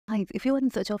Guys, if you are in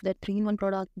search of that 3-in-1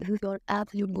 product, this is your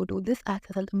absolute go-to. This acts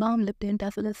as a balm lip tint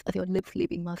as well as your lip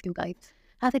sleeping mask, you guys.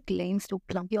 As it claims to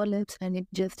plump your lips and it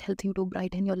just helps you to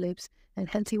brighten your lips and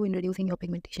helps you in reducing your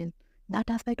pigmentation. That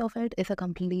aspect of it is a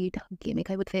complete gimmick,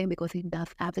 I would say, because it does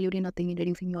absolutely nothing in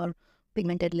reducing your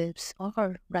pigmented lips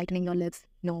or brightening your lips.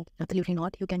 No, absolutely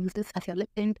not. You can use this as your lip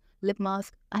tint, lip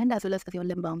mask, and as well as your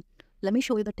lip balm. Let me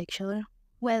show you the texture.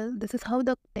 Well, this is how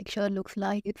the texture looks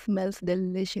like. It smells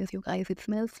delicious, you guys. It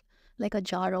smells like a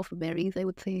jar of berries, I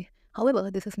would say. However,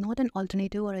 this is not an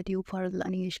alternative or a dupe for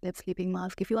Laneige lip sleeping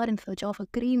mask. If you are in search of a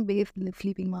cream-based lip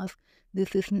sleeping mask,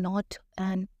 this is not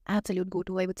an absolute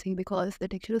go-to, I would say, because the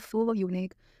texture is so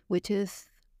unique, which is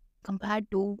compared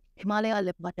to Himalaya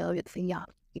lip butter. I would say, yeah,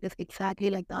 it is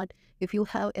exactly like that. If you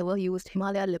have ever used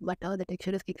Himalaya lip butter, the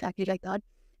texture is exactly like that.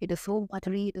 It is so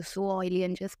buttery, it is so oily,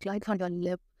 and just glides on your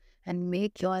lip and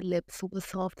make your lips super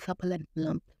soft, supple, and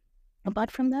plump.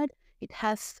 Apart from that, it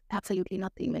has absolutely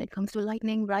nothing when it comes to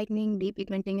lightening, brightening,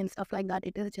 depigmenting, and stuff like that.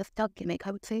 It is just a gimmick,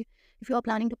 I would say. If you are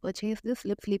planning to purchase this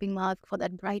lip sleeping mask for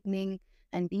that brightening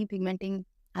and depigmenting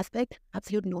aspect,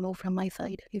 absolute no-no from my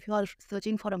side. If you are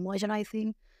searching for a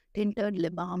moisturizing, tinted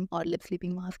lip balm or lip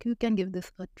sleeping mask, you can give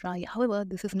this a try. However,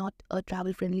 this is not a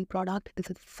travel-friendly product. This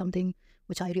is something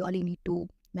which I really need to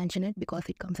mention it because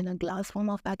it comes in a glass form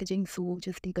of packaging. So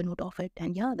just take a note of it.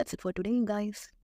 And yeah, that's it for today, guys.